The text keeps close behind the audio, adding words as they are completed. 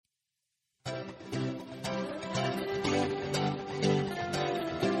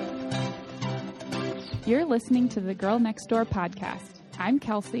You're listening to the Girl Next Door podcast. I'm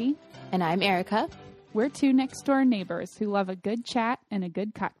Kelsey. And I'm Erica. We're two next door neighbors who love a good chat and a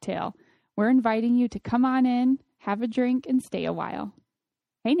good cocktail. We're inviting you to come on in, have a drink, and stay a while.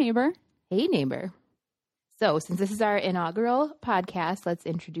 Hey, neighbor. Hey, neighbor. So, since this is our inaugural podcast, let's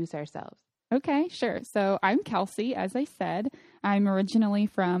introduce ourselves. Okay, sure. So I'm Kelsey, as I said. I'm originally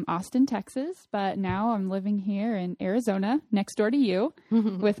from Austin, Texas, but now I'm living here in Arizona, next door to you,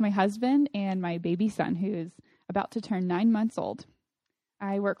 with my husband and my baby son, who is about to turn 9 months old.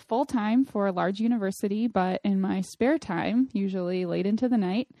 I work full-time for a large university, but in my spare time, usually late into the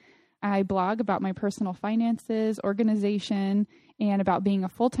night, I blog about my personal finances, organization, and about being a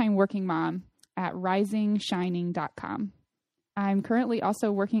full-time working mom at risingshining.com. I'm currently also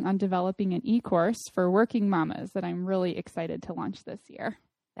working on developing an e-course for working mamas that I'm really excited to launch this year.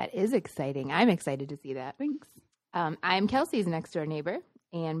 That is exciting. I'm excited to see that. Thanks. I'm Kelsey's next door neighbor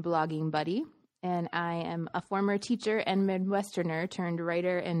and blogging buddy, and I am a former teacher and Midwesterner turned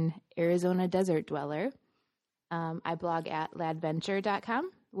writer and Arizona desert dweller. I blog at ladventure.com,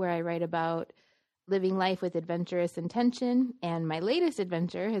 where I write about living life with adventurous intention, and my latest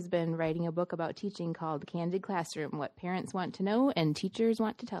adventure has been writing a book about teaching called Candid Classroom, What Parents Want to Know and Teachers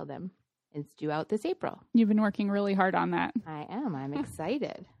Want to Tell Them. It's due out this April. You've been working really hard on that. I am. I'm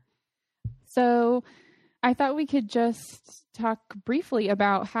excited. So I thought we could just talk briefly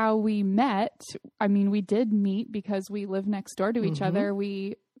about how we met. I mean, we did meet because we live next door to each other.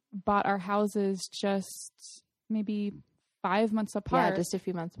 We bought our houses just maybe 5 months apart. Yeah, just a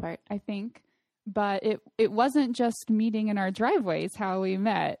few months apart, I think. But it wasn't just meeting in our driveways how we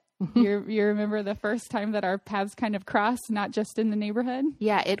met. You remember the first time that our paths kind of crossed, not just in the neighborhood?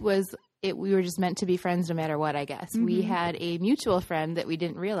 Yeah, we were just meant to be friends no matter what, I guess. Mm-hmm. We had a mutual friend that we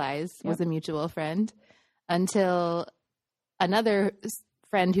didn't realize was a mutual friend until another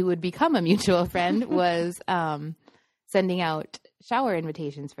friend who would become a mutual friend was sending out shower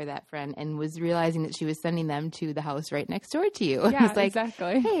invitations for that friend and was realizing that she was sending them to the house right next door to you. Yeah, it was like,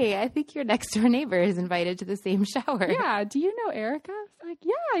 exactly. Hey, I think your next door neighbor is invited to the same shower. Yeah. Do you know Erica? I was like,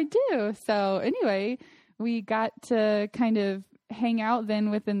 yeah, I do. So anyway, we got to kind of hang out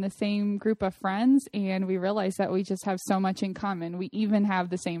then within the same group of friends, and we realized that we just have so much in common. We even have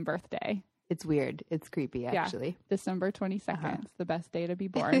the same birthday. It's weird. It's creepy, actually. Yeah, December 22nd. It's the best day to be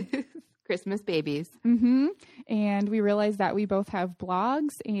born. Christmas babies. Mm-hmm. And we realized that we both have blogs.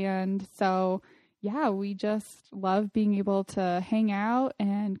 And so, yeah, we just love being able to hang out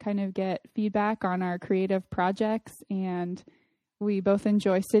and kind of get feedback on our creative projects. And we both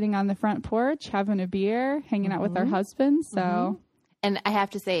enjoy sitting on the front porch, having a beer, hanging out with our husbands. So, and I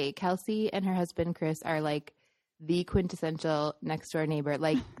have to say, Kelsey and her husband, Chris, are like the quintessential next door neighbor,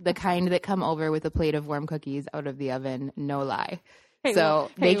 like the kind that come over with a plate of warm cookies out of the oven. No lie.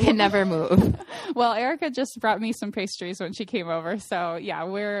 They can never move. Well, Erica just brought me some pastries when she came over. So, yeah,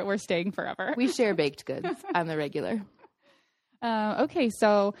 we're staying forever. We share baked goods on the regular. Okay,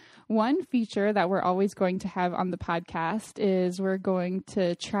 so one feature that we're always going to have on the podcast is we're going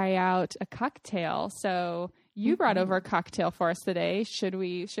to try out a cocktail. So you brought over a cocktail for us today. Should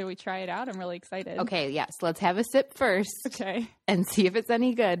we try it out? I'm really excited. Okay, yes. Let's have a sip first. Okay. And see if it's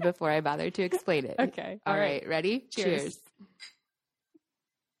any good before I bother to explain it. Okay. All right. Ready? Cheers.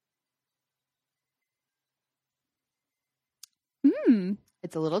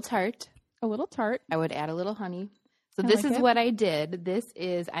 It's a little tart. A little tart. I would add a little honey. So this is what I did. This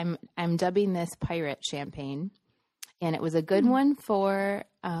is, I'm dubbing this pirate champagne. And it was a good one for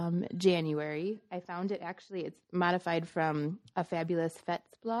January. I found it actually, it's modified from a Fabulous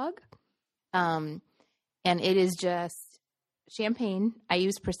Fets blog. And it is just champagne. I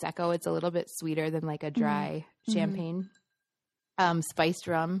use Prosecco. It's a little bit sweeter than like a dry champagne. Spiced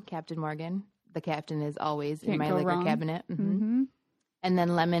rum, Captain Morgan. The captain is always in my liquor cabinet. And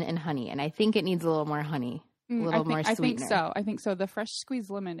then lemon and honey. And I think it needs a little more honey, a little more sweetener. I think so. The fresh squeezed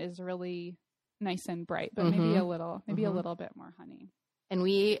lemon is really nice and bright, but maybe a little bit more honey. And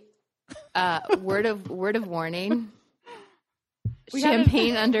we, word of warning,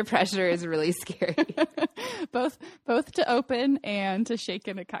 champagne under pressure is really scary. both to open and to shake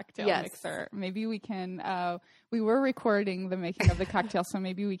in a cocktail mixer. Maybe we can, we were recording the making of the cocktail, so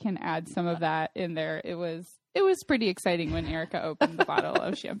maybe we can add some of that in there. It was pretty exciting when Erica opened the bottle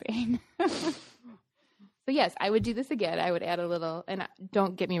of champagne. So yes, I would do this again. I would add a little, and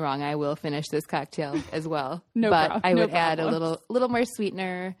don't get me wrong, I will finish this cocktail as well. I would add a little more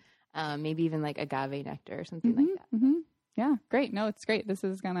sweetener, maybe even like agave nectar or something like that. Yeah, great. No, it's great. This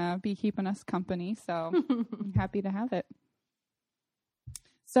is going to be keeping us company, so I'm happy to have it.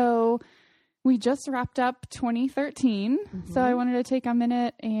 So We just wrapped up 2013, so I wanted to take a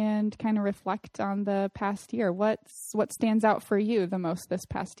minute and kind of reflect on the past year. What stands out for you the most this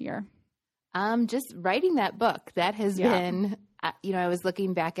past year? Just writing that book. That has been, I was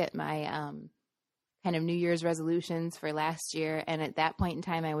looking back at my kind of New Year's resolutions for last year, and at that point in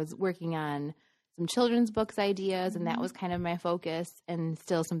time, I was working on some children's books ideas, and that was kind of my focus, and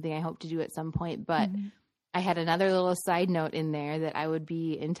still something I hope to do at some point. But I had another little side note in there that I would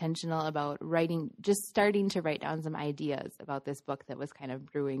be intentional about writing, just starting to write down some ideas about this book that was kind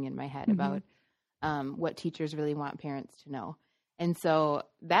of brewing in my head about what teachers really want parents to know. And so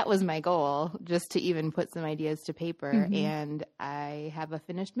that was my goal, just to even put some ideas to paper. And I have a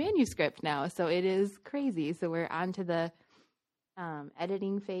finished manuscript now. So it is crazy. So we're on to the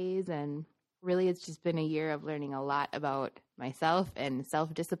editing phase. And really, it's just been a year of learning a lot about myself and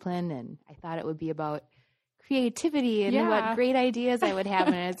self-discipline. And I thought it would be about creativity and what great ideas I would have.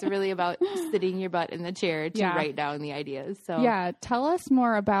 And it's really about sitting your butt in the chair to write down the ideas. So tell us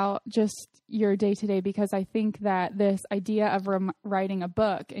more about just your day-to-day, because I think that this idea of writing a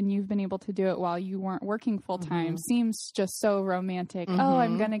book, and you've been able to do it while you weren't working full-time, seems just so romantic. Oh,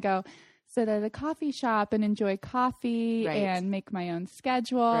 I'm going to go sit at a coffee shop and enjoy coffee and make my own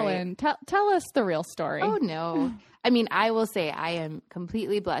schedule. And tell us the real story. Oh, no. I mean, I will say I am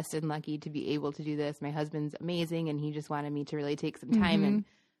completely blessed and lucky to be able to do this. My husband's amazing, and he just wanted me to really take some time and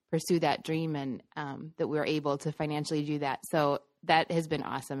pursue that dream, and that we were able to financially do that. So that has been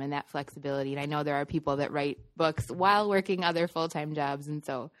awesome, and that flexibility. And I know there are people that write books while working other full-time jobs, and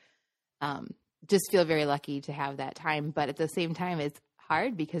so just feel very lucky to have that time. But at the same time, it's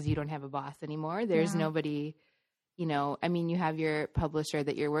hard because you don't have a boss anymore. There's nobody... I mean, you have your publisher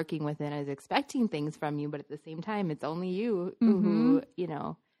that you're working with and is expecting things from you, but at the same time, it's only you who,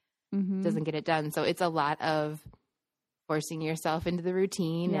 doesn't get it done. So it's a lot of forcing yourself into the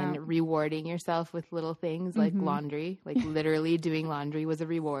routine and rewarding yourself with little things like laundry. Like literally doing laundry was a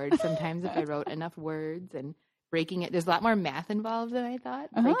reward. Sometimes if I wrote enough words and breaking it, there's a lot more math involved than I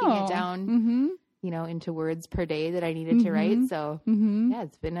thought. Breaking it down. Into words per day that I needed to write. So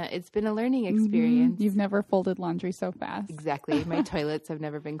it's been a learning experience. You've never folded laundry so fast. Exactly. My toilets have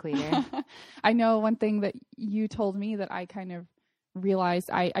never been cleaner. I know one thing that you told me that I kind of realized,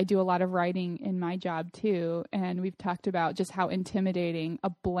 I do a lot of writing in my job too. And we've talked about just how intimidating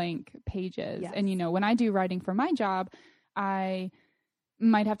a blank page is. Yes. And, when I do writing for my job, I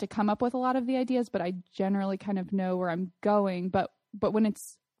might have to come up with a lot of the ideas, but I generally kind of know where I'm going. But when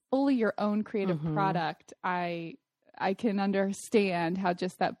it's fully your own creative product, I can understand how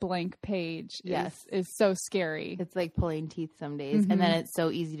just that blank page is so scary. It's like pulling teeth some days. And then it's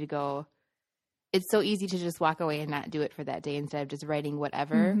so easy to just walk away and not do it for that day, instead of just writing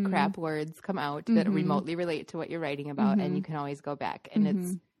whatever crap words come out that remotely relate to what you're writing about. And you can always go back, and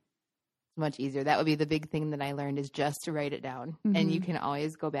it's much easier. That would be the big thing that I learned, is just to write it down. And you can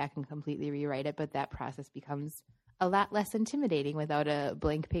always go back and completely rewrite it, but that process becomes a lot less intimidating without a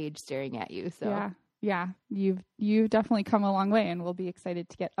blank page staring at you. So you've definitely come a long way, and we'll be excited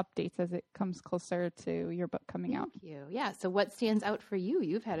to get updates as it comes closer to your book coming out. Thank you. Yeah. So what stands out for you?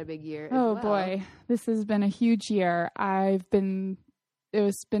 You've had a big year. Oh boy, this has been a huge year.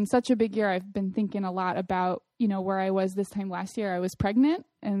 It's been such a big year. I've been thinking a lot about, where I was this time last year. I was pregnant,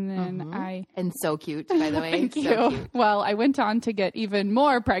 and then and so cute, by the way. Thank you. Cute. Well, I went on to get even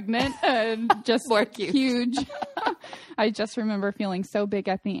more pregnant and just more cute. Huge. I just remember feeling so big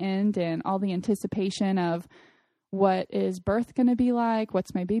at the end, and all the anticipation of what is birth going to be like?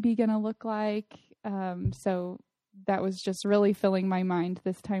 What's my baby going to look like? So that was just really filling my mind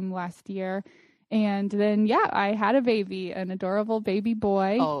this time last year. And then, I had a baby, an adorable baby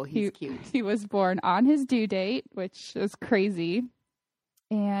boy. Oh, he's cute. He was born on his due date, which is crazy.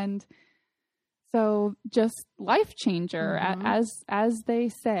 And so just life changer, as they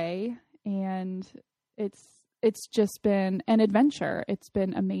say. And it's just been an adventure. It's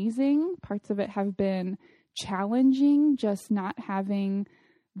been amazing. Parts of it have been challenging, just not having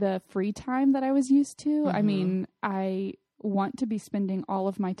the free time that I was used to. I mean, I want to be spending all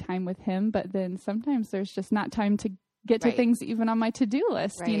of my time with him, but then sometimes there's just not time to get to things even on my to-do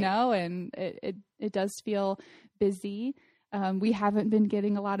list, and it does feel busy. We haven't been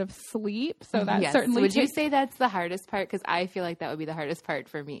getting a lot of sleep, so that certainly would you say that's the hardest part? Because I feel like that would be the hardest part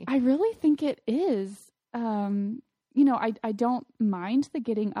for me. I really think it is. I don't mind the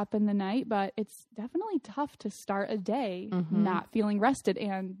getting up in the night, but it's definitely tough to start a day not feeling rested,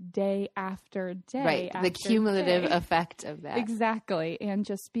 and day after day. Right. The cumulative effect of that. Exactly. And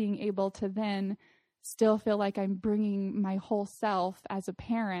just being able to then still feel like I'm bringing my whole self as a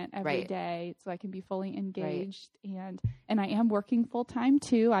parent every Right. day so I can be fully engaged. Right. And I am working full time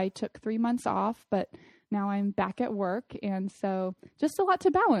too. I took 3 months off, but now I'm back at work. And so just a lot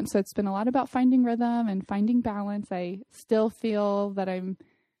to balance. So it's been a lot about finding rhythm and finding balance. I still feel that I'm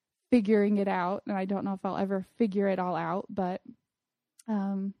figuring it out, and I don't know if I'll ever figure it all out, but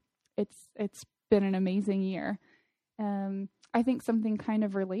it's been an amazing year. I think something kind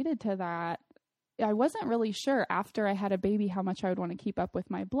of related to that, I wasn't really sure after I had a baby how much I would want to keep up with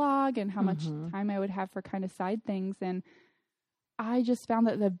my blog and how much time I would have for kind of side things. And I just found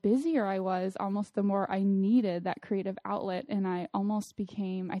that the busier I was, almost the more I needed that creative outlet. And I almost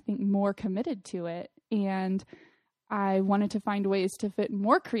became, I think, more committed to it. And I wanted to find ways to fit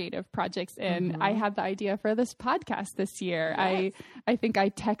more creative projects in. I had the idea for this podcast this year. Yes. I think I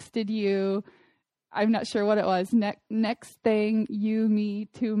texted you. I'm not sure what it was. Next thing, you, me,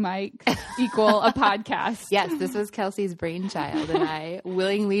 2 mics equal a podcast. Yes, this was Kelsey's brainchild, and I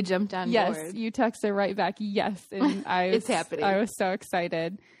willingly jumped on board. Yes, you texted right back, yes. And it's happening. I was so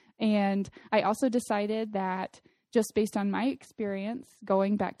excited. And I also decided that just based on my experience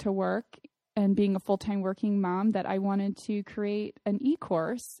going back to work and being a full-time working mom, that I wanted to create an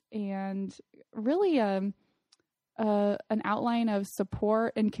e-course and really an outline of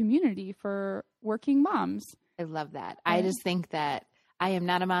support and community for working moms. I love that. I just think that I am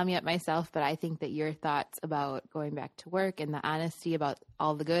not a mom yet myself, but I think that your thoughts about going back to work and the honesty about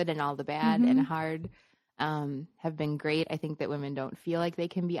all the good and all the bad and hard have been great. I think that women don't feel like they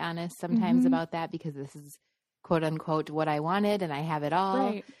can be honest sometimes about that because this is quote unquote what I wanted and I have it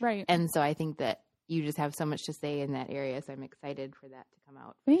all. Right. And so I think that you just have so much to say in that area. So I'm excited for that to come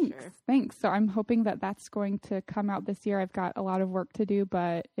out. Thanks. So I'm hoping that that's going to come out this year. I've got a lot of work to do,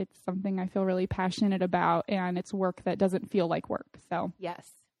 but it's something I feel really passionate about, and it's work that doesn't feel like work. So yes,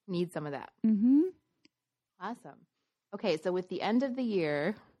 need some of that. Awesome. Okay. So with the end of the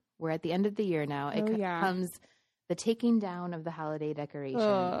year, we're at the end of the year now. It comes the taking down of the holiday decorations,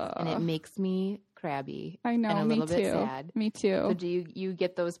 and it makes me crabby. I know, and a little bit sad. Me too. So do you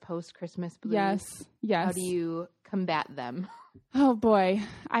get those post-Christmas blues? Yes. How do you combat them? Oh boy,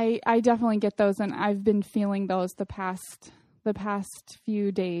 I definitely get those, and I've been feeling those the past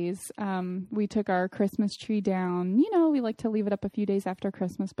few days. We took our Christmas tree down. You know, we like to leave it up a few days after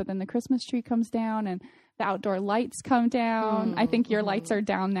Christmas, but then the Christmas tree comes down and the outdoor lights come down. I think your lights are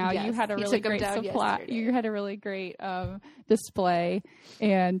down now. Yes, you had a really great supply. Yesterday. You had a really great display,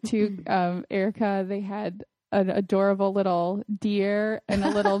 and to Erica, they had an adorable little deer and a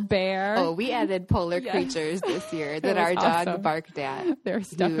little bear. Oh, we added polar creatures this year that our dog barked at. They're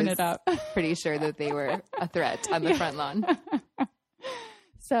stepping it up. Pretty sure that they were a threat on the front lawn.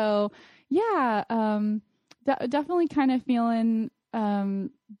 So, yeah, definitely kind of feeling the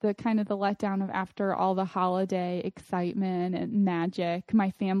letdown of after all the holiday excitement and magic.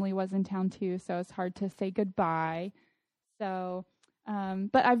 My family was in town too, so it's hard to say goodbye. So,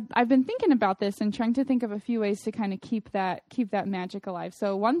 but I've been thinking about this and trying to think of a few ways to kind of keep that magic alive.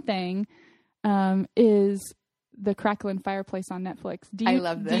 So one thing is the Crackling Fireplace on Netflix. I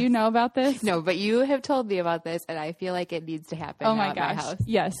love this. Do you know about this? No, but you have told me about this, and I feel like it needs to happen. Oh my gosh! My house.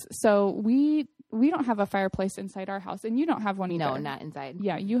 Yes. So we don't have a fireplace inside our house, and you don't have one either. No, not inside.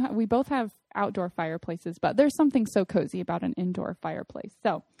 Yeah, we both have outdoor fireplaces, but there's something so cozy about an indoor fireplace.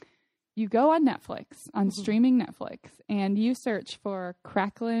 So you go on Netflix, on streaming Netflix, and you search for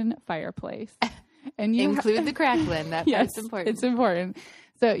Crackling Fireplace. And you include the crackling. That's important. It's important.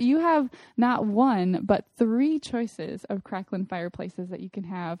 So you have not one, but 3 choices of Crackling Fireplaces that you can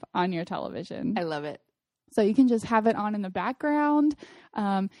have on your television. I love it. So you can just have it on in the background.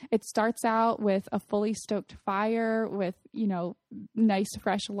 It starts out with a fully stoked fire with, nice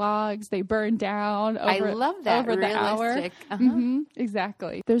fresh logs. They burn down over, I love that. Over realistic. The hour.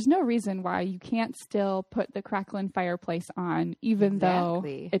 Exactly. There's no reason why you can't still put the Crackling Fireplace on, even though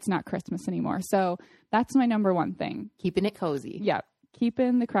it's not Christmas anymore. So that's my number one thing. Keeping it cozy. Yeah.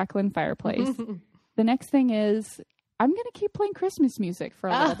 Keeping the Crackling Fireplace. The next thing is, I'm going to keep playing Christmas music for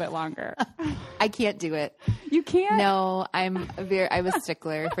a little bit longer. I can't do it. You can't? No, I'm a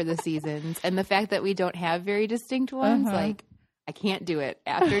stickler for the seasons. And the fact that we don't have very distinct ones, I can't do it.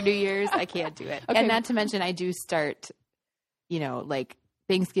 After New Year's, I can't do it. Okay. And not to mention, I do start,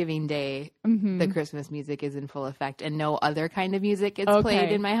 Thanksgiving Day, the Christmas music is in full effect, and no other kind of music gets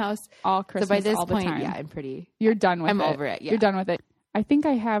played in my house. All Christmas, so by this all point, the time. Yeah, You're done with it. I'm over it. Yeah. You're done with it. I think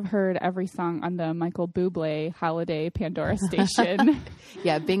I have heard every song on the Michael Bublé holiday Pandora station.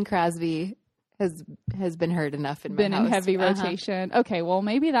 Yeah, Bing Crosby has been heard enough in my been house. In heavy rotation. Okay, well,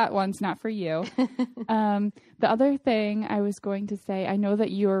 maybe that one's not for you. The other thing I was going to say, I know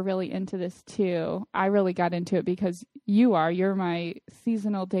that you are really into this too. I really got into it because you're my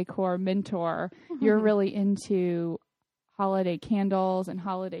seasonal decor mentor. You're really into holiday candles and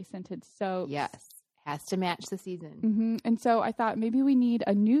holiday scented soaps. Yes, has to match the season. Mm-hmm. And so I thought maybe we need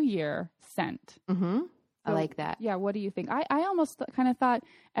a New Year scent. Mm-hmm. So, I like that. Yeah, what do you think? I almost kind of thought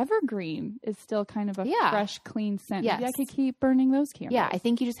evergreen is still kind of a fresh, clean scent. Yes. Maybe I could keep burning those candles. Yeah, I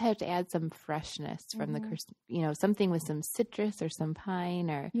think you just have to add some freshness from the Christmas, something with some citrus or some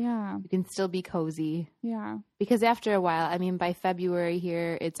pine, or you can still be cozy. Yeah. Because after a while, I mean, by February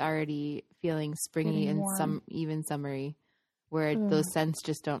here, it's already feeling springy and even summery, where those scents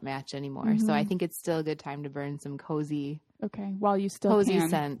just don't match anymore. Mm-hmm. So I think it's still a good time to burn some cozy. Okay. While you still cozy can.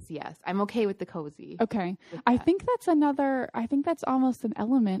 scents. Yes. I'm okay with the cozy. Okay. I think that's almost an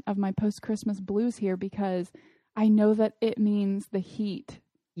element of my post-Christmas blues here, because I know that it means the heat.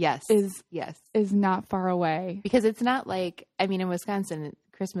 Yes. Is not far away. Because it's not like, I mean, in Wisconsin,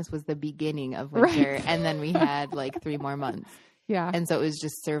 Christmas was the beginning of winter, and then we had like 3 more months. Yeah. And so it was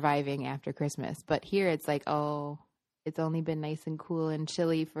just surviving after Christmas. But here it's like, it's only been nice and cool and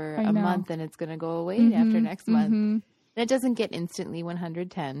chilly for a month, and it's going to go away after next month. And it doesn't get instantly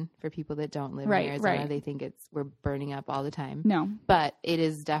 110 for people that don't live in Arizona. Right. They think we're burning up all the time. No. But it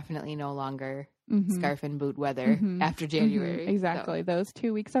is definitely no longer scarf and boot weather after January. Exactly. So. Those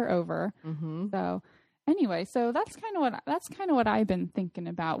 2 weeks are over. So anyway, so that's kind of what I've been thinking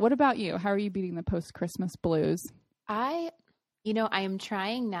about. What about you? How are you beating the post-Christmas blues? I am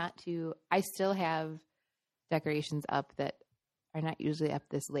trying not to. I still have decorations up that are not usually up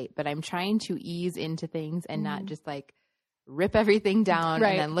this late, but I'm trying to ease into things and not just like rip everything down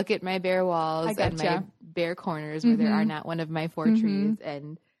and then look at my bare walls and my bare corners where there are not one of my 4 trees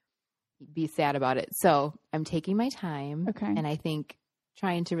and be sad about it. So I'm taking my time, and I think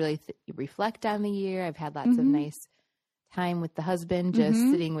trying to really reflect on the year. I've had lots of nice time with the husband, just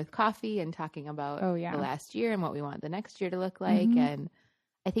sitting with coffee and talking about the last year and what we want the next year to look like. And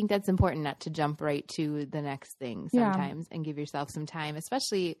I think that's important, not to jump right to the next thing sometimes and give yourself some time,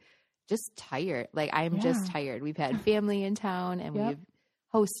 especially just tired. Like I'm just tired. We've had family in town, and we've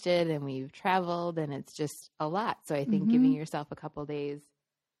hosted and we've traveled, and it's just a lot. So I think giving yourself a couple days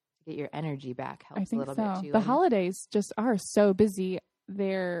to get your energy back helps a little bit too. The holidays just are so busy.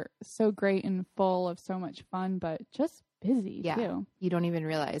 They're so great and full of so much fun, but just busy too. You don't even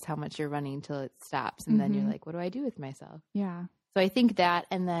realize how much you're running till it stops, and then you're like, what do I do with myself? Yeah. So I think that,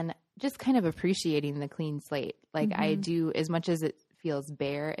 and then just kind of appreciating the clean slate. Like I do, as much as it feels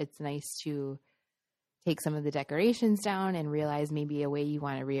bare, it's nice to take some of the decorations down and realize maybe a way you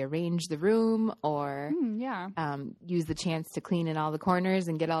want to rearrange the room, or use the chance to clean in all the corners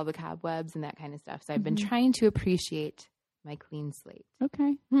and get all the cobwebs and that kind of stuff. So I've been trying to appreciate my clean slate.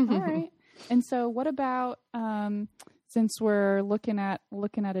 Okay. All right. And so what about, since we're looking at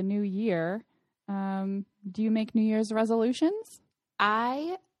a new year, do you make New Year's resolutions?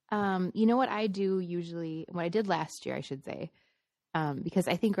 You know what I do usually, what I did last year, I should say, because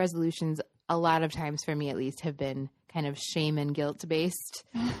I think resolutions a lot of times for me at least have been kind of shame and guilt based.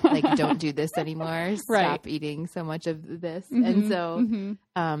 Like, don't do this anymore. Stop eating so much of this. And so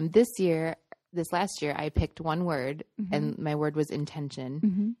this last year I picked one word, and my word was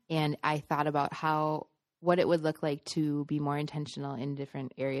intention. And I thought about what it would look like to be more intentional in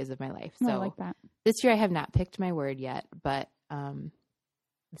different areas of my life. So I like that. This year I have not picked my word yet, but the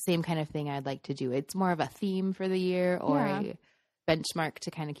same kind of thing I'd like to do. It's more of a theme for the year, or a benchmark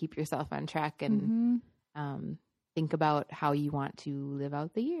to kind of keep yourself on track and think about how you want to live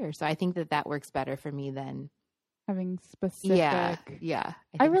out the year. So I think that works better for me than having specific. Yeah.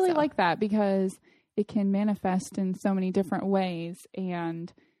 I really like that, because it can manifest in so many different ways.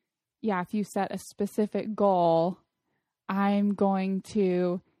 And if you set a specific goal, I'm going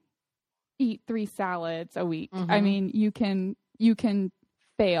to eat 3 salads a week. I mean, you can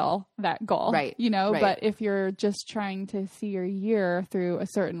fail that goal, right? But if you're just trying to see your year through a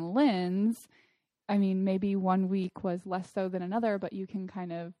certain lens, I mean, maybe one week was less so than another, but you can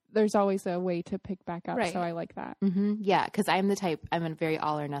there's always a way to pick back up. Right. So I like that. Yeah. Cause I'm a very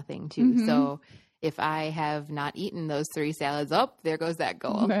all or nothing too. So if I have not eaten those 3 salads, there goes that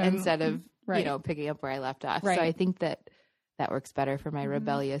goal, instead of, picking up where I left off. Right. So I think that works better for my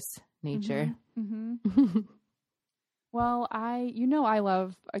rebellious nature. Well, I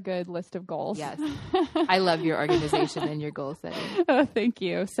love a good list of goals. Yes. I love your organization and your goal setting. Oh, thank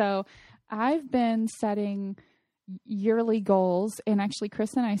you. So I've been setting yearly goals, and actually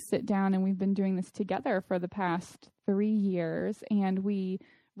Chris and I sit down and we've been doing this together for the past 3 years, and we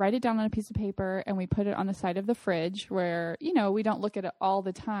write it down on a piece of paper, and we put it on the side of the fridge where, we don't look at it all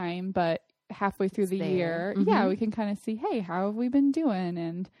the time, but halfway through the year, we can kind of see, hey, how have we been doing?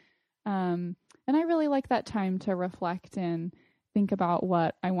 And I really like that time to reflect and think about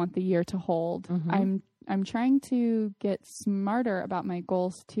what I want the year to hold. I'm trying to get smarter about my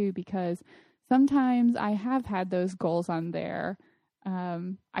goals too, because sometimes I have had those goals on there.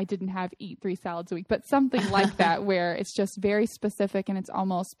 I didn't have eat 3 salads a week, but something like that where it's just very specific and it's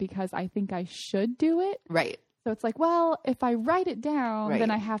almost because I think I should do it. Right. So it's like, well, if I write it down,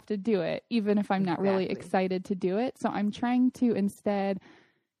 then I have to do it, even if I'm not really excited to do it. So I'm trying to instead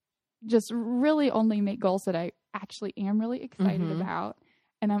just really only make goals that I actually am really excited about.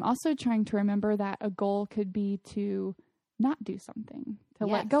 And I'm also trying to remember that a goal could be to not do something, to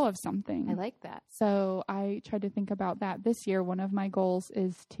let go of something. I like that. So I tried to think about that this year. One of my goals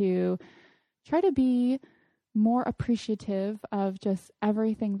is to try to be more appreciative of just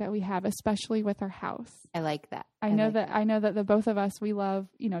everything that we have, especially with our house. I like that. I know that the both of us, we love,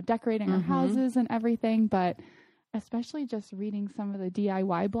 decorating our houses and everything, but especially just reading some of the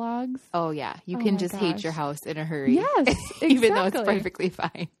DIY blogs. Oh yeah. You can just hate your house in a hurry. Yes, exactly. Even though it's perfectly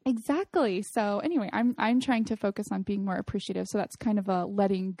fine. Exactly. So anyway, I'm trying to focus on being more appreciative. So that's kind of a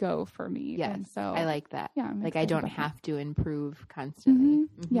letting go for me. Yes. And so I like that. Yeah. Like I don't have to improve constantly.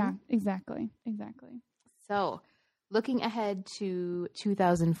 Yeah, exactly. So looking ahead to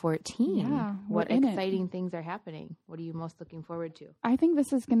 2014, what exciting things are happening? What are you most looking forward to? I think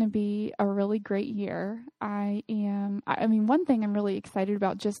this is going to be a really great year. I mean, one thing I'm really excited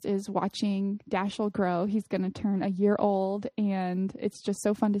about just is watching Dashiell grow. He's going to turn a year old, and it's just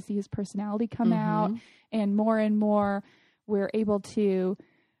so fun to see his personality come out. And more we're able to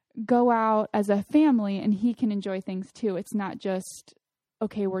go out as a family and he can enjoy things too. It's not just,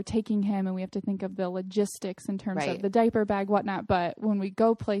 okay, we're taking him and we have to think of the logistics in terms of the diaper bag, whatnot. But when we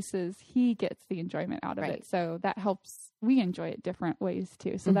go places, he gets the enjoyment out of it. So that helps. We enjoy it different ways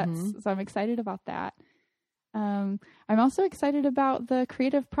too. So so I'm excited about that. I'm also excited about the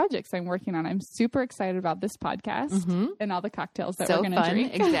creative projects I'm working on. I'm super excited about this podcast and all the cocktails that we're going to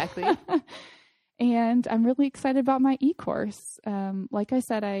drink. Exactly. And I'm really excited about my e-course. Like I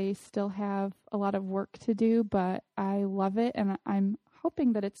said, I still have a lot of work to do, but I love it. And I'm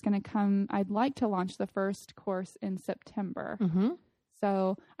hoping that it's going to come. I'd like to launch the first course in September.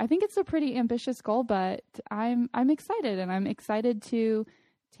 So I think it's a pretty ambitious goal, but I'm excited, and I'm excited to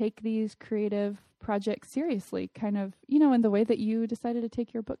take these creative projects seriously, kind of, in the way that you decided to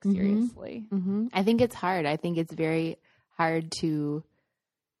take your book seriously. I think it's hard. I think it's very hard to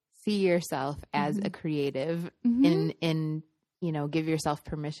see yourself as a creative in give yourself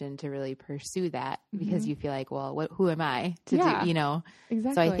permission to really pursue that because you feel like, well, who am I to do,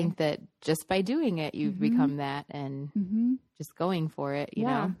 Exactly. So I think that just by doing it, you've become that and just going for it, you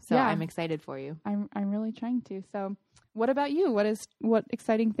know? So I'm excited for you. I'm really trying to. So what about you? What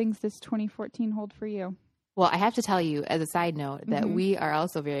exciting things does 2014 hold for you? Well, I have to tell you as a side note that we are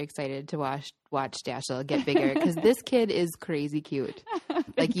also very excited to watch Dashiell get bigger because this kid is crazy cute.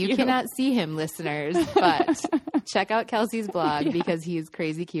 Like you cannot see him, listeners, but check out Kelsey's blog because he's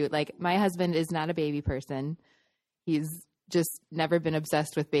crazy cute. Like my husband is not a baby person. He's just never been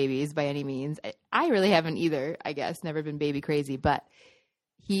obsessed with babies by any means. I really haven't either, I guess, never been baby crazy, but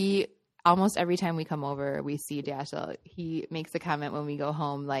he almost every time we come over, we see Dashiell. He makes a comment when we go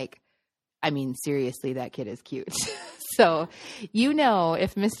home like, I mean, seriously, that kid is cute. So,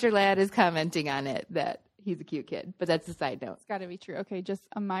 if Mr. Ladd is commenting on it, that he's a cute kid. But that's a side note. It's got to be true. Okay, just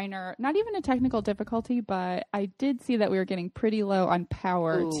a minor, not even a technical difficulty, but I did see that we were getting pretty low on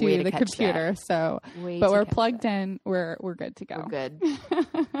power to the computer. So, but we're plugged in. We're good to go. We're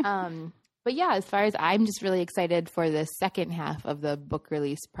good. But yeah, as far as I'm just really excited for the second half of the book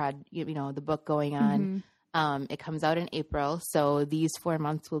release the book going on. It comes out in April. So these 4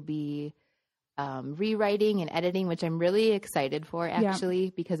 months will be rewriting and editing, which I'm really excited for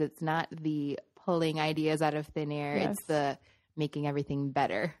actually, because it's not the pulling ideas out of thin air. Yes. It's the making everything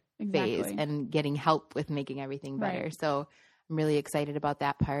better phase and getting help with making everything better. Right. So I'm really excited about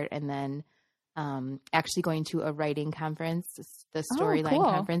that part. And then actually going to a writing conference, the Storyline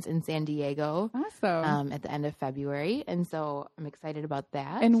Conference in San Diego. Awesome. At the end of February. And so I'm excited about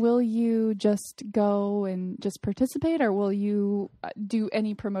that. And will you just go and just participate, or will you do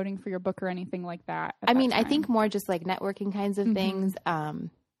any promoting for your book or anything like that? I think more just like networking kinds of things.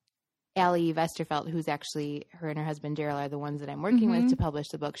 Allie Vesterfelt, who's actually, her and her husband Daryl are the ones that I'm working with to publish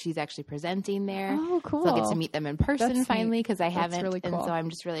the book. She's actually presenting there. Oh, cool. So I'll get to meet them in person finally because I haven't. Really cool. And so I'm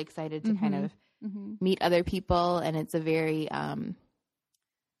just really excited to kind of meet other people. And it's a very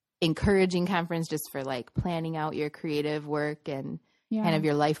encouraging conference just for like planning out your creative work and, kind of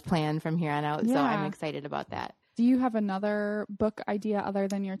your life plan from here on out. So I'm excited about that. Do you have another book idea other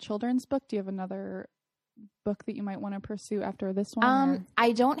than your children's book? Do you have another book that you might want to pursue after this one?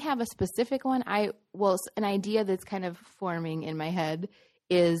 I don't have a specific one. An idea that's kind of forming in my head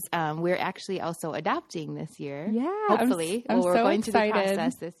is we're actually also adopting this year. Yeah. Hopefully. I'm we're so going excited. through the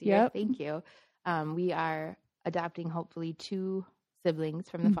process this year. Yep. Thank you. We are adopting hopefully 2 siblings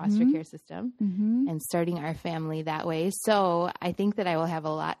from the foster care system and starting our family that way. So I think that I will have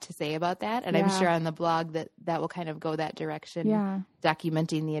a lot to say about that. And I'm sure on the blog that will kind of go that direction,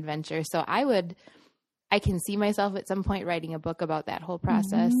 documenting the adventure. So I can see myself at some point writing a book about that whole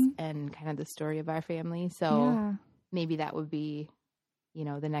process and kind of the story of our family. So maybe that would be,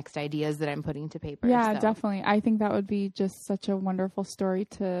 the next ideas that I'm putting to paper. Yeah, so. Definitely. I think that would be just such a wonderful story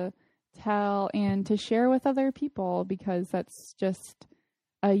to tell and to share with other people, because that's just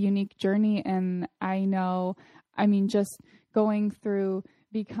a unique journey. And I know, just going through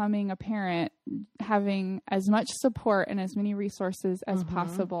becoming a parent, having as much support and as many resources as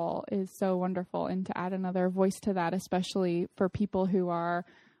possible is so wonderful. And to add another voice to that, especially for people who are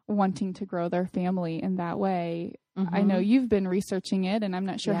wanting to grow their family in that way. I know you've been researching it, and I'm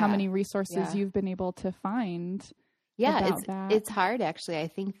not sure how many resources you've been able to find. Yeah, it's hard, actually. I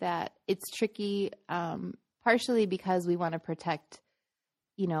think that it's tricky, partially because we want to protect,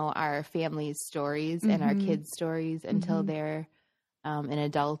 our family's stories and our kids' stories until they're an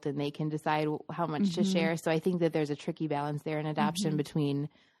adult and they can decide how much to share. So I think that there's a tricky balance there in adoption between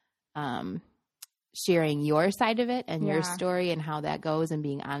sharing your side of it and your story and how that goes and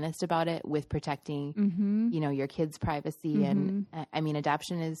being honest about it with protecting, your kids' privacy. And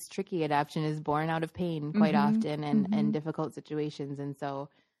adoption is tricky. Adoption is born out of pain quite often and difficult situations. And so,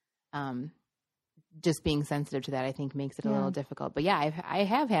 just being sensitive to that, I think makes it a little difficult, but I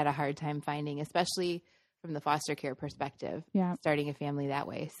have had a hard time finding, especially from the foster care perspective, starting a family that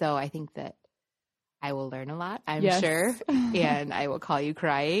way. So I think that I will learn a lot, I'm sure. And I will call you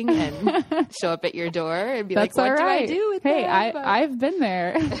crying and show up at your door and be That's like, what do I do with Hey, that? I've been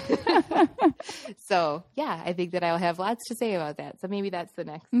there. So I think that I'll have lots to say about that. So maybe that's the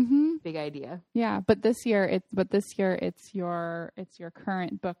next big idea. Yeah. But this year it's your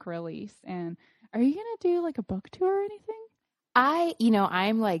current book release. And are you going to do like a book tour or anything?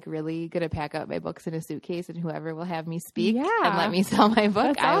 I'm like really going to pack up my books in a suitcase, and whoever will have me speak and let me sell my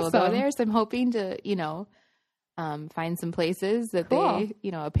book, I will go there. So I'm hoping to, find some places that they,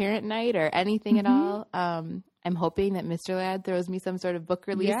 a parent night or anything at all. I'm hoping that Mr. Ladd throws me some sort of book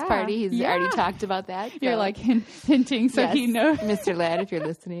release party. He's already talked about that. So. You're like hinting so he knows. Mr. Ladd, if you're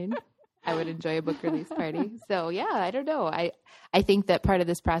listening, I would enjoy a book release party. So I don't know. I think that part of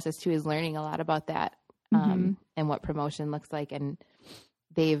this process too is learning a lot about that. And what promotion looks like. And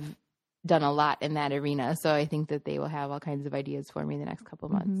they've done a lot in that arena. So I think that they will have all kinds of ideas for me the next couple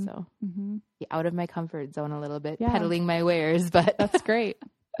of months. So be out of my comfort zone a little bit, peddling my wares, but that's great.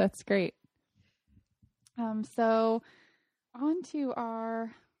 That's great. So on to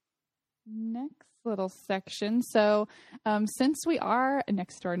our next little section. So since we are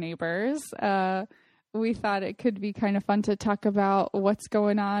next door neighbors, we thought it could be kind of fun to talk about what's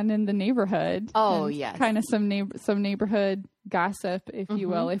going on in the neighborhood. Oh, yes. Kind of some neighborhood gossip, if you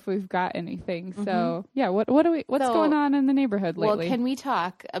will, if we've got anything. So, what's going on in the neighborhood lately? Well, can we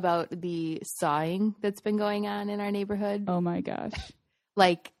talk about the sawing that's been going on in our neighborhood? Oh my gosh.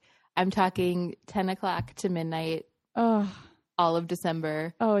 Like, I'm talking 10 o'clock to midnight. All of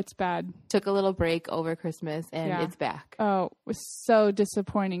December. Oh, it's bad. Took a little break over Christmas, and it's back. Oh, it was so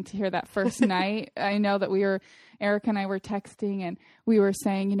disappointing to hear that first night. I know that Eric and I were texting, and we were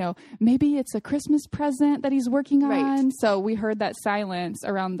saying, maybe it's a Christmas present that he's working on. Right. So we heard that silence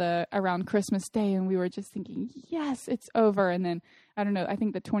around Christmas Day, and we were just thinking, yes, it's over. And then, I don't know, I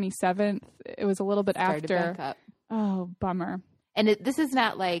think the 27th, it was a little bit started after. Back up. Oh, bummer. And this is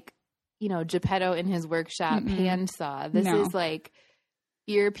not like, Geppetto in his workshop hand saw. This is like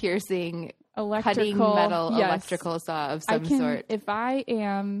ear-piercing, cutting metal electrical saw of some sort. If I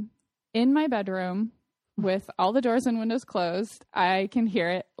am in my bedroom with all the doors and windows closed, I can hear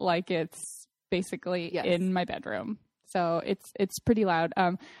it like it's basically in my bedroom. So it's pretty loud.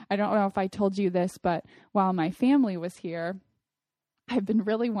 I don't know if I told you this, but while my family was here, I've been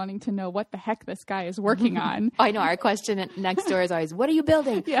really wanting to know what the heck this guy is working on. I know. Our question next door is always, what are you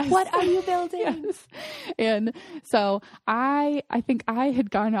building? Yes. What are you building? Yes. And so I think I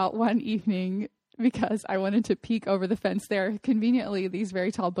had gone out one evening because I wanted to peek over the fence. There are conveniently these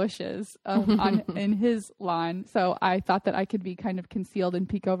very tall bushes in his lawn. So I thought that I could be kind of concealed and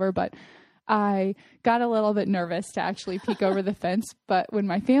peek over, but I got a little bit nervous to actually peek over the fence, but when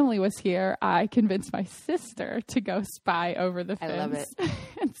my family was here, I convinced my sister to go spy over the fence. I love it.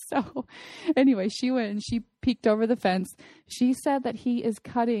 And so anyway, she went and she peeked over the fence. She said that he is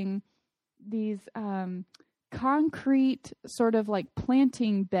cutting these concrete sort of like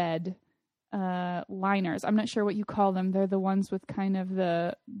planting bed liners. I'm not sure what you call them. They're the ones with kind of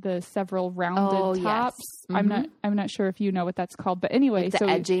the several rounded tops. Yes. Mm-hmm. I'm not sure if you know what that's called, but anyway, like the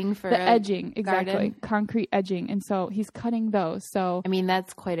edging for the edging, exactly, garden. Concrete edging, and so he's cutting those. So I mean,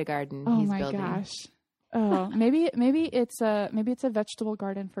 that's quite a garden. Oh he's my building. gosh! Oh, maybe it's a vegetable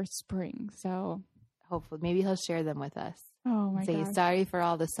garden for spring. So hopefully, maybe he'll share them with us. Oh my gosh! Say sorry for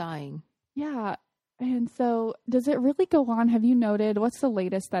all the sawing. Yeah. And so does it really go on? Have you noted what's the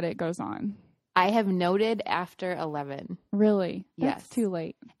latest that it goes on? I have noted after 11. Really? Yes. That's too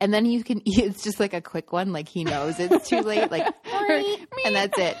late. And then you can, it's just like a quick one. Like he knows it's too late. Like, and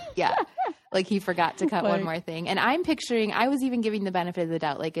that's it. Yeah. Like he forgot to cut one more thing. And I'm picturing, I was even giving the benefit of the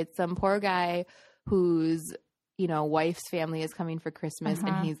doubt. Like it's some poor guy whose, wife's family is coming for Christmas.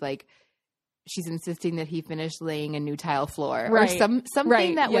 And he's like, she's insisting that he finish laying a new tile floor or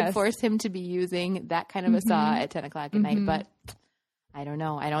something that would force him to be using that kind of a saw at 10 o'clock at night. But I don't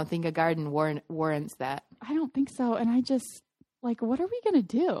know. I don't think a garden warrants that. I don't think so. And I just like, what are we going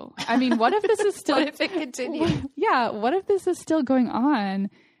to do? I mean, what if this is still, what if it continues? What if this is still going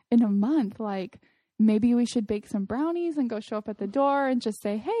on in a month? Like maybe we should bake some brownies and go show up at the door and just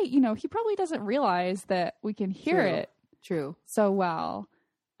say, hey, he probably doesn't realize that we can hear it so well.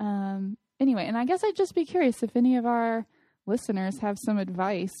 Anyway, and I guess I'd just be curious if any of our listeners have some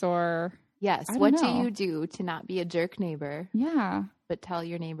advice or... Yes, what do you do to not be a jerk neighbor? Yeah. But tell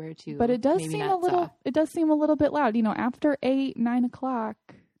your neighbor to But it does seem a little bit loud. After 8, 9 o'clock,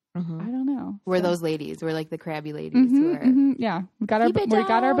 I don't know. We're those ladies. We're like the crabby ladies who are... Yeah. We got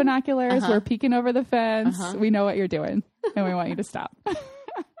our binoculars. We're peeking over the fence. We know what you're doing. And we want you to stop.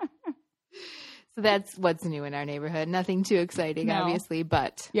 So that's what's new in our neighborhood. Nothing too exciting, obviously,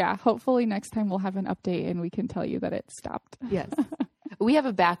 but... Yeah, hopefully next time we'll have an update and we can tell you that it stopped. Yes. We have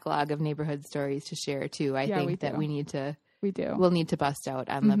a backlog of neighborhood stories to share, too. I think that we'll need to bust out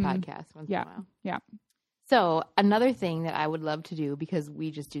on the podcast once in a while. Yeah. So another thing that I would love to do, because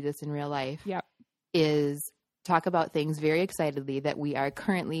we just do this in real life, is talk about things very excitedly that we are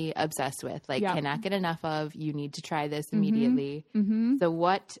currently obsessed with. Like, cannot get enough of, you need to try this immediately. So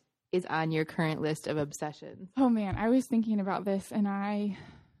what is on your current list of obsessions? Oh man, I was thinking about this and I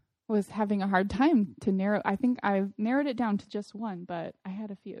was having a hard time to narrow. I think I've narrowed it down to just one, but I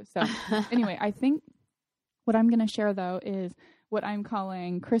had a few. So anyway, I think what I'm going to share though is what I'm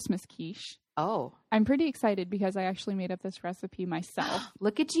calling Christmas quiche. Oh, I'm pretty excited because I actually made up this recipe myself.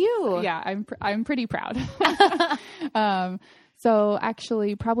 Look at you. Yeah, I'm pretty proud. So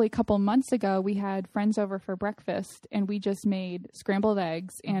actually, probably a couple months ago, we had friends over for breakfast, and we just made scrambled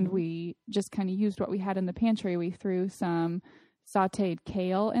eggs, and we just kind of used what we had in the pantry. We threw some sautéed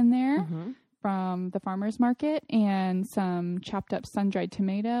kale in there from the farmer's market and some chopped up sun-dried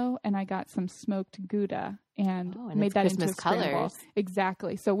tomato, and I got some smoked Gouda and made that Christmas into a scramble. Colors.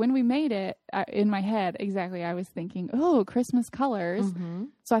 Exactly. So when we made it, in my head, I was thinking, Christmas colors.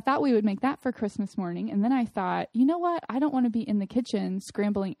 So I thought we would make that for Christmas morning. And then I thought, you know what? I don't want to be in the kitchen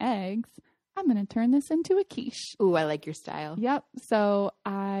scrambling eggs. I'm going to turn this into a quiche. Ooh, I like your style. Yep. So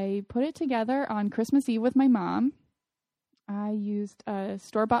I put it together on Christmas Eve with my mom. I used a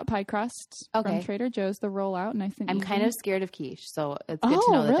store-bought pie crust from Trader Joe's, the rollout, nice and I'm easy. kind of scared of quiche, so it's good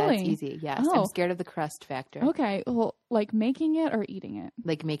to know that that's easy. Yes, I'm scared of the crust factor. Okay, well, like making it or eating it?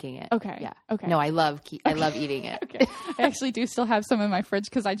 Like making it. Okay. Yeah. Okay. No, I love eating it. Okay. I actually do still have some in my fridge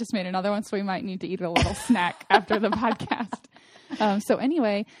because I just made another one, so we might need to eat a little snack after the podcast. So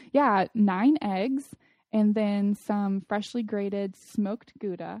anyway, 9 eggs. And then some freshly grated smoked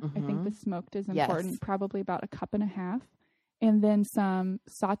Gouda. I think the smoked is important, probably about 1.5 cups. And then some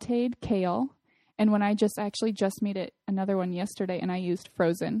sautéed kale. And when I just made it another one yesterday, and I used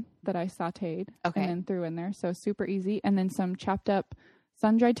frozen that I sautéed and then threw in there. So super easy. And then some chopped up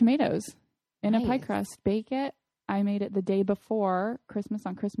sun-dried tomatoes in a pie crust. Bake it. I made it the day before Christmas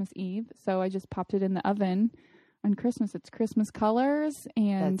on Christmas Eve. So I just popped it in the oven. On Christmas, it's Christmas colors,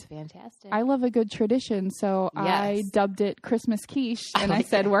 and that's fantastic. I love a good tradition, so I dubbed it Christmas quiche, and I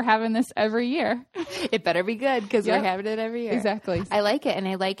said we're having this every year. It better be good because we're having it every year. Exactly. I like it, and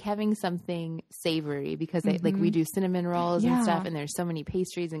I like having something savory because like we do cinnamon rolls and stuff, and there's so many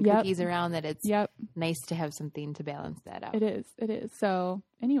pastries and cookies around that it's nice to have something to balance that out. It is. So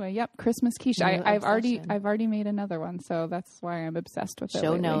anyway, Christmas quiche. I've already made another one, so that's why I'm obsessed with it.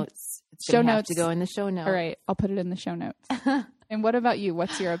 Show notes. It's going to have to go in the show notes. All right, I'll put it in the show notes. And what about you?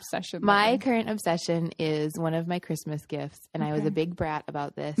 What's your obsession? My current obsession is one of my Christmas gifts. And I was a big brat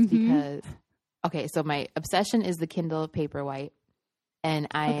about this because, so my obsession is the Kindle Paperwhite. And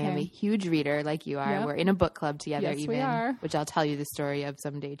I am a huge reader like you are. Yep. We're in a book club together we are. Which I'll tell you the story of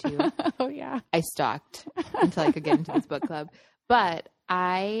someday too. Oh, yeah. I stalked until I could get into this book club. But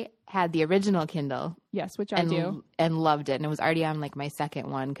I had the original Kindle. Yes, which I do. And loved it. And it was already on like my second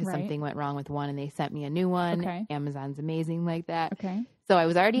one because something went wrong with one and they sent me a new one. Okay. Amazon's amazing like that. Okay. So I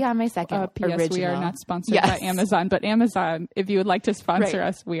was already on my second original. We are not sponsored by Amazon, but Amazon, if you would like to sponsor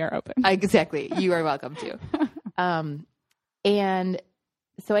us, we are open. Exactly. You are welcome to. And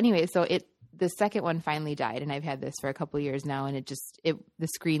so anyway, the second one finally died, and I've had this for a couple of years now, and the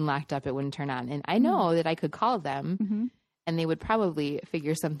screen locked up, it wouldn't turn on. And I know that I could call them and they would probably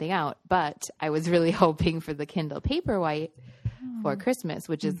figure something out, but I was really hoping for the Kindle Paperwhite for Christmas,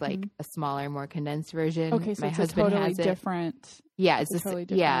 which is like a smaller, more condensed version. Okay, so my husband has it. Different. Yeah, it's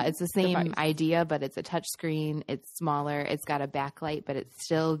the same device. Idea, but it's a touch screen. It's smaller. It's got a backlight, but it's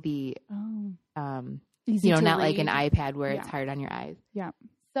still the easy to not read. Like an iPad where it's hard on your eyes. Yeah.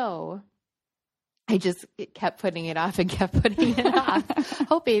 So I just kept putting it off and kept putting it off,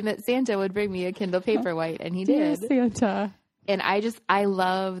 hoping that Santa would bring me a Kindle Paperwhite, and he did. Santa. And I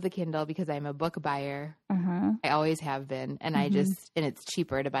love the Kindle because I'm a book buyer. I always have been. And and it's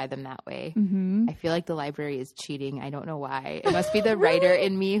cheaper to buy them that way. I feel like the library is cheating. I don't know why. It must be the writer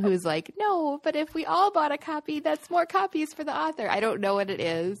in me who's like, no, but if we all bought a copy, that's more copies for the author. I don't know what it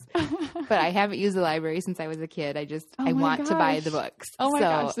is, but I haven't used the library since I was a kid. I want to buy the books. Oh my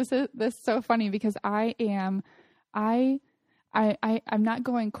gosh. This is so funny because I'm not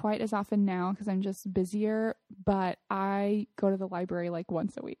going quite as often now because I'm just busier, but I go to the library like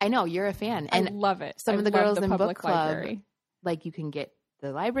once a week. I know you're a fan, and I love it. Some of the girls in book club, like you can get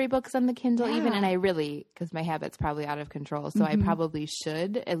the library books on the Kindle even, and I really, because my habit's probably out of control, so I probably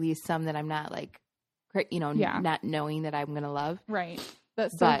should, at least some that I'm not like, not knowing that I'm going to love. Right.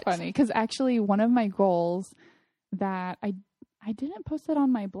 That's so funny because actually one of my goals that I didn't post it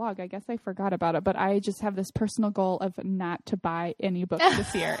on my blog. I guess I forgot about it, but I just have this personal goal of not to buy any books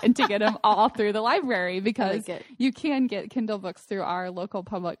this year and to get them all through the library because you can get Kindle books through our local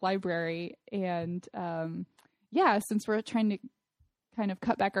public library. And since we're trying to kind of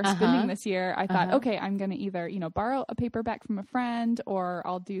cut back our spending this year, I thought, okay, I'm going to either, borrow a paperback from a friend or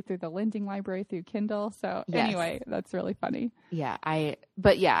I'll do through the lending library through Kindle. So anyway, that's really funny. Yeah. I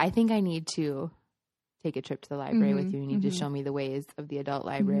think I need to take a trip to the library with you. You need to show me the ways of the adult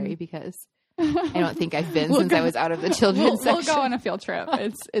library because I don't think I've been since I was out of the children's section. We'll go on a field trip.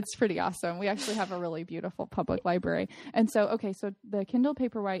 It's pretty awesome. We actually have a really beautiful public library. And so, so the Kindle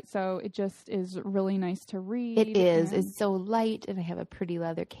Paperwhite, so it just is really nice to read. It is. It's so light, and I have a pretty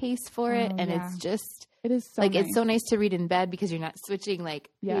leather case for it. And it's just, it is so like, nice. it's so nice to read in bed because you're not switching like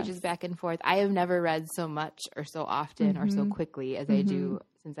pages back and forth. I have never read so much or so often or so quickly as I do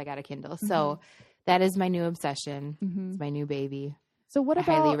since I got a Kindle. So that is my new obsession. It's my new baby. So what about,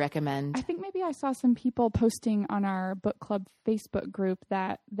 I highly recommend. I think maybe I saw some people posting on our book club Facebook group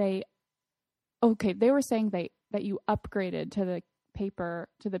that they were saying that you upgraded to the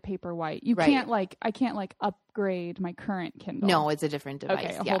Paperwhite. You can't I can't upgrade my current Kindle. No, it's a different device.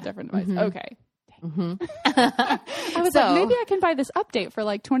 Okay, a whole different device. Okay. I was like, maybe I can buy this update for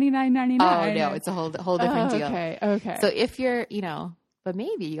like $29.99. Oh no, it's a whole different deal. Okay. So if you're, but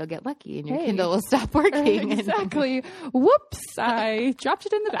maybe you'll get lucky and your Kindle will stop working. Exactly. Whoops, I dropped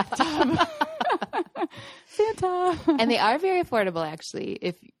it in the bathtub. Santa. And they are very affordable, actually,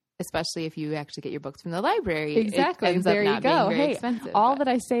 especially if you actually get your books from the library. Exactly. It ends there up not you go. being very expensive. All that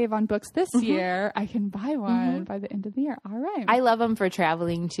I save on books this year, I can buy one by the end of the year. All right. I love them for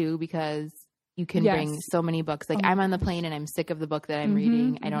traveling too because you can bring so many books. Like I'm on the plane and I'm sick of the book that I'm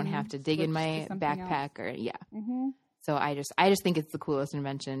reading. I don't have to dig in my backpack So I just think it's the coolest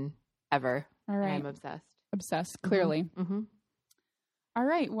invention ever. All right. I'm obsessed. Obsessed, clearly. All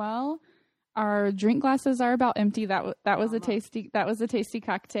right. Well, our drink glasses are about empty. That was a tasty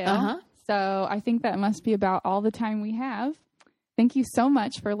cocktail. So I think that must be about all the time we have. Thank you so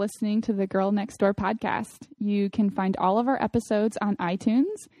much for listening to the Girl Next Door podcast. You can find all of our episodes on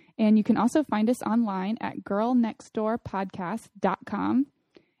iTunes, and you can also find us online at girlnextdoorpodcast.com.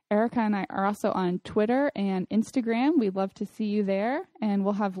 Erica and I are also on Twitter and Instagram. We'd love to see you there, and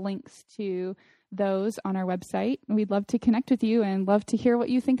we'll have links to those on our website. We'd love to connect with you and love to hear what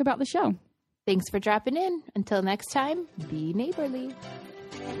you think about the show. Thanks for dropping in. Until next time, be neighborly.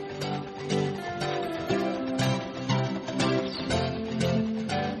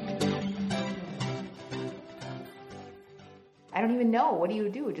 I don't even know. What do you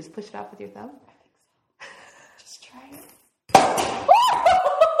do? Just push it off with your thumb?